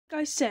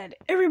I said,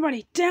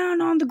 everybody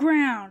down on the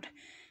ground.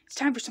 It's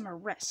time for some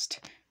arrest.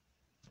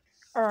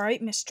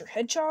 Alright, Mr.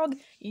 Hedgehog,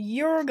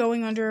 you're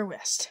going under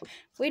arrest.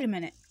 Wait a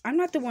minute, I'm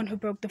not the one who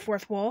broke the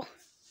fourth wall.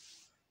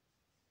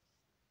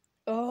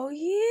 Oh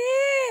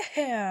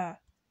yeah!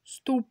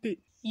 Stupid.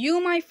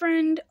 You, my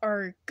friend,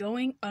 are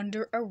going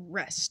under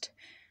arrest.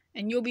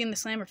 And you'll be in the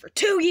slammer for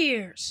 2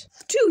 years.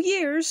 2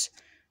 years?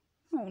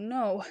 Oh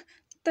no,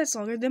 that's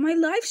longer than my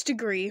life's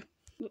degree.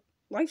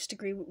 Life's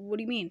degree? What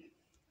do you mean?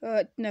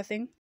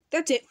 Nothing.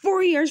 That's it,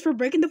 4 years for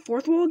breaking the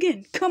fourth wall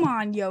again. Come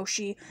on,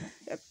 Yoshi.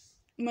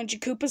 Munchy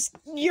Koopas,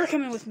 you're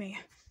coming with me.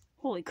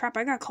 Holy crap,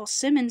 I gotta call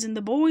Simmons and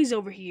the boys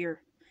over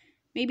here.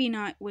 Maybe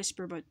not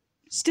Whisper, but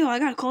still, I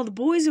gotta call the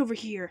boys over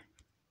here.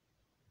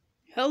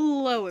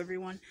 Hello,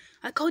 everyone.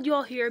 I called you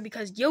all here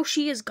because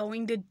Yoshi is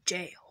going to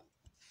jail.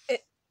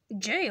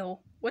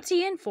 Jail? What's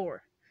he in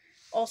for?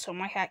 Also,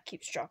 my hat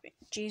keeps dropping.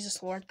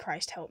 Jesus Lord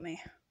Christ, help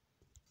me.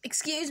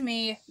 Excuse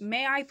me,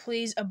 may I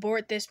please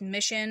abort this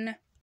mission?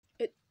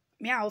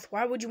 Meowth,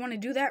 why would you want to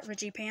do that,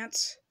 Richie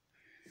Pants?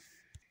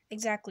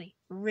 Exactly,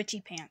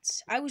 Richie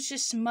Pants. I was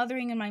just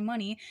smothering in my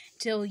money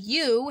till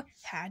you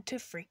had to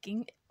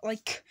freaking,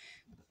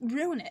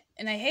 ruin it.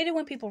 And I hate it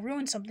when people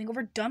ruin something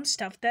over dumb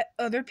stuff that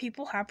other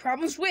people have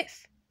problems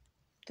with.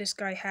 This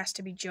guy has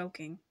to be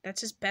joking.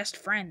 That's his best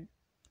friend.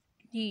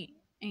 He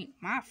ain't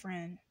my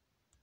friend.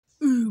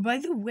 Ooh, by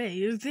the way,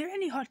 is there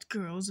any hot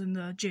girls in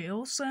the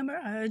jail,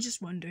 Slammer?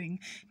 Just wondering.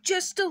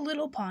 Just a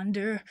little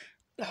ponder.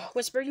 Ugh,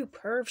 Whisper, you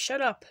perv,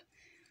 shut up.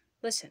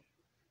 Listen,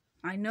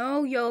 I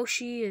know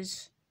Yoshi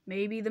is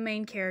maybe the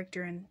main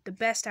character and the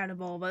best out of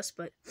all of us,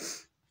 but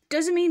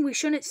doesn't mean we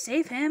shouldn't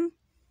save him.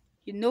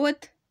 You know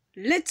what?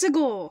 Let's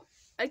go.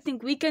 I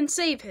think we can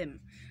save him,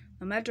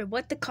 no matter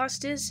what the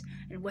cost is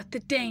and what the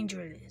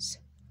danger is.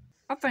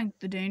 I think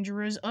the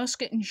danger is us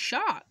getting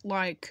shot,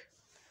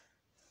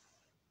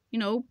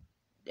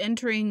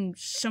 entering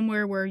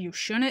somewhere where you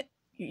shouldn't.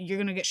 You're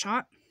gonna get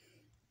shot?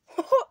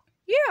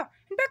 Yeah,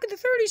 and back in the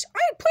 30s, I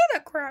didn't play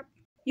that crap.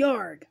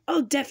 Yarg,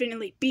 I'll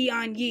definitely be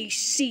on ye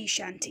sea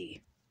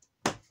shanty.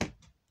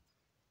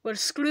 Well,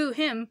 screw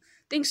him.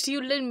 Thanks to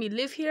you letting me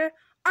live here,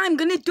 I'm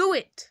gonna do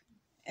it.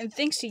 And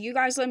thanks to you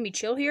guys letting me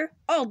chill here,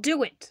 I'll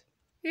do it.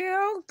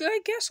 Yeah, I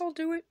guess I'll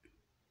do it.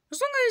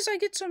 As long as I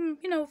get some,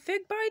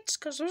 fig bites,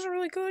 because those are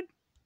really good.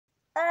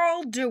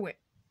 I'll do it.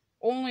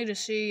 Only to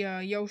see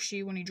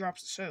Yoshi when he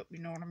drops the soap, you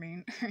know what I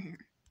mean?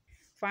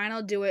 Fine,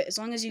 I'll do it, as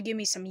long as you give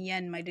me some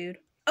yen, my dude.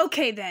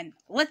 Okay then,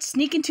 let's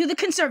sneak into the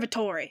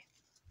conservatory.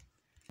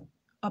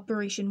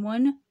 Operation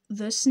 1,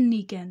 the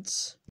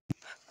sneak-ins.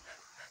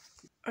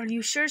 Are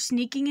you sure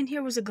sneaking in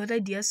here was a good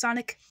idea,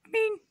 Sonic? I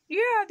mean,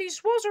 yeah,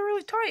 these walls are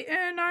really tight,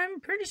 and I'm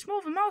pretty small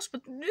of a mouse,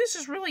 but this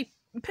is really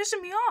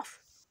pissing me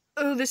off.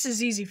 Oh, this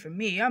is easy for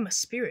me. I'm a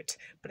spirit,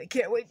 but I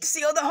can't wait to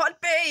see all the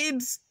hot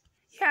babes.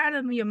 You're out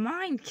of your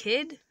mind,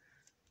 kid.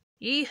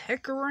 Ye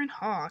hickory and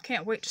haw, I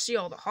can't wait to see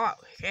all the hot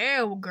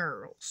hell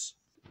girls.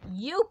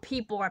 You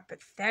people are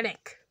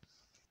pathetic.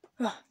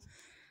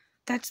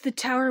 That's the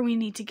tower we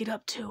need to get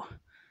up to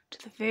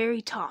the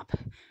very top,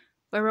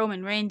 where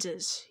Roman Reigns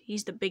is.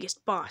 He's the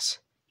biggest boss.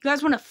 You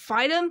guys want to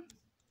fight him?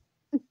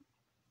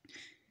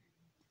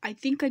 I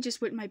think I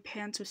just wet my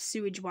pants with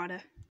sewage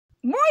water.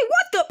 Why?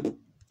 What the?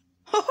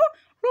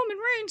 Roman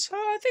Reigns,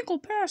 I think we'll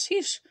pass.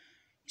 He's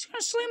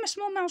gonna slam a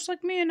small mouse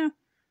like me, and I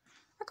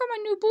got my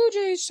new Blue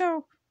Jays,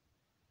 so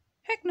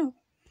heck no.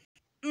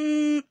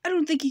 I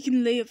don't think he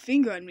can lay a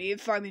finger on me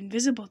if I'm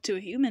invisible to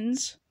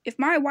humans. If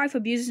my wife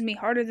abuses me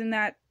harder than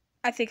that,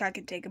 I think I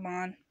can take him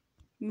on.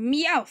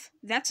 Meowth,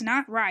 that's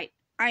not right.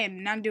 I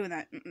am not doing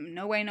that.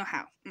 No way, no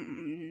how.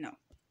 No.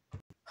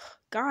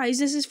 Guys,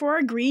 this is for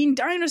our green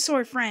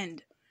dinosaur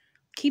friend.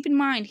 Keep in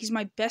mind, he's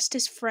my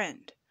bestest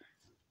friend.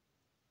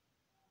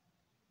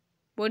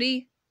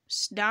 Woody,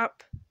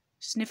 stop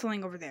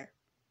sniffling over there.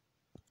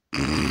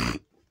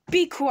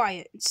 Be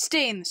quiet and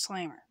stay in the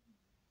slammer.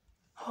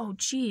 Oh,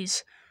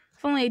 jeez.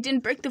 If only I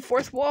didn't break the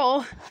fourth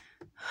wall.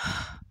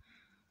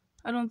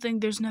 I don't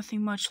think there's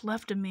nothing much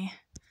left of me.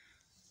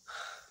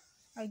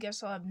 I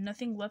guess I'll have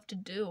nothing left to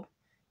do.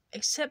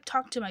 Except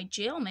talk to my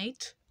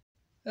jailmate.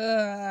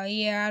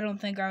 Yeah, I don't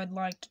think I would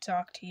like to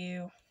talk to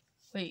you.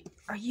 Wait,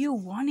 are you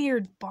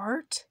One-Eared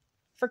Bart?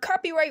 For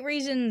copyright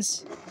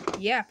reasons!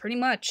 Yeah, pretty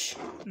much.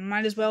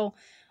 Might as well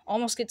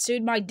almost get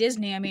sued by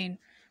Disney. I mean,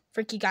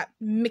 you got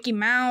Mickey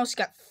Mouse, you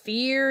got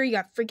Fear, you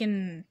got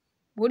freaking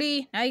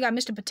Woody, now you got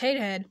Mr. Potato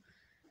Head.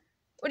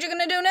 What you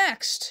gonna do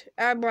next?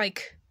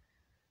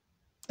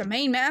 The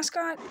main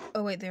mascot?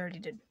 Oh wait, they already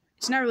did.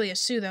 It's not really a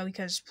Sue though,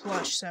 because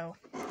plush, so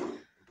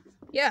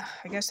yeah,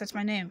 I guess that's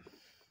my name.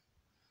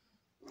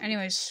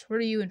 Anyways, what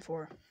are you in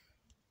for?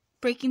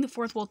 Breaking the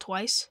fourth wall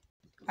twice?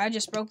 I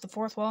just broke the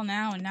fourth wall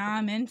now, and now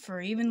I'm in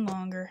for even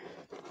longer.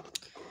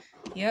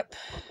 Yep,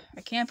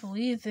 I can't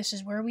believe this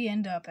is where we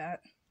end up at.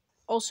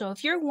 Also,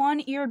 if you're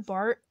One-Eared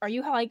Bart, are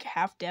you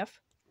half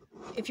deaf?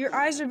 If your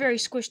eyes are very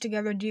squished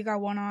together, do you got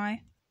one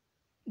eye?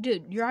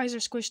 Dude, your eyes are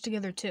squished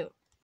together too.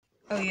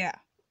 Oh yeah.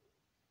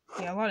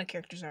 Yeah, a lot of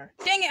characters are.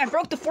 Dang it, I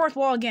broke the fourth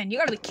wall again. You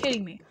gotta be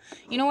kidding me.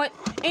 You know what?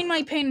 Ain't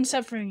my pain and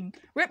suffering.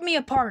 Rip me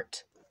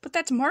apart. But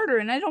that's murder,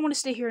 and I don't want to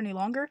stay here any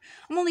longer.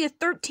 I'm only a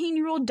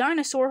 13-year-old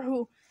dinosaur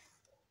who,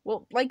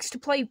 well, likes to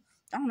play,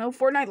 I don't know,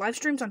 Fortnite live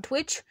streams on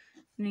Twitch.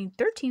 I mean,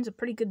 13's a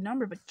pretty good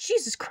number, but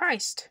Jesus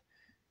Christ.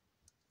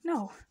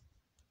 No.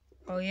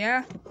 Oh,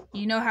 yeah?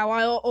 You know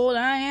how old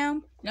I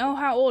am? Know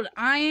how old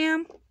I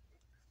am?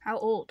 How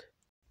old?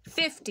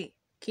 50.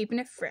 Keeping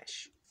it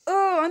fresh.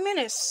 Oh, I'm in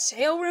a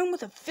sale room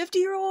with a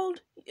 50-year-old?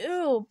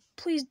 Ew,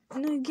 please,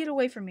 no, get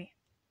away from me.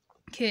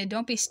 Kid,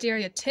 don't be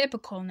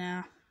stereotypical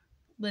now.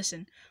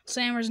 Listen,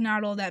 Slammer's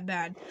not all that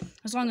bad.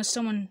 As long as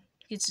someone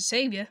gets to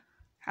save you.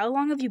 How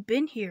long have you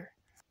been here?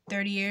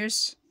 30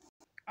 years?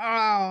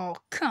 Oh,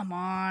 come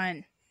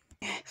on.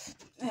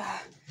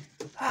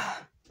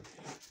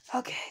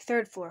 Okay,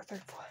 third floor.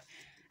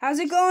 How's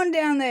it going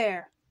down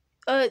there?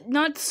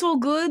 Not so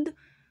good.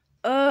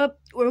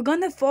 We're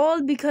gonna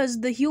fall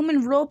because the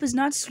human rope is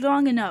not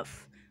strong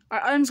enough. Our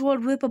arms will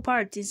rip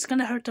apart. It's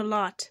gonna hurt a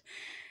lot.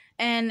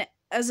 And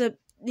as a,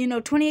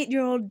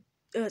 28-year-old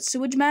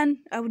sewage man,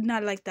 I would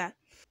not like that.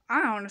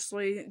 I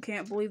honestly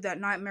can't believe that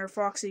Nightmare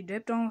Foxy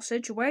dipped on the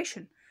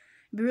situation.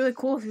 It'd be really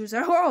cool if he was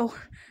like, whoa.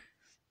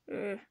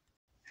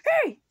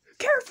 Hey,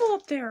 careful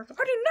up there. I do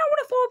not want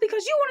to fall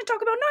because you want to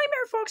talk about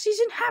Nightmare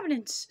Foxy's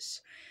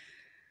inhabitants.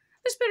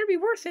 This better be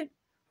worth it,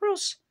 or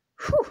else,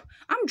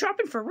 I'm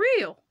dropping for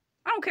real.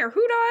 I don't care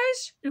who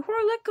dies and who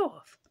I let go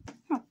of.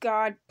 Oh,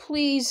 God,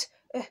 please.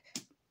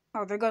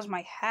 Oh, there goes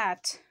my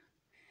hat.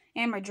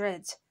 And my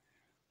dreads.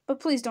 But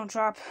please don't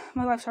drop.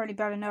 My life's already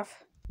bad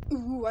enough.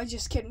 Ooh, I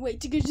just can't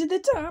wait to get to the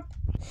top.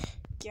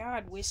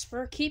 God,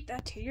 Whisper, keep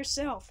that to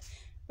yourself.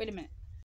 Wait a minute.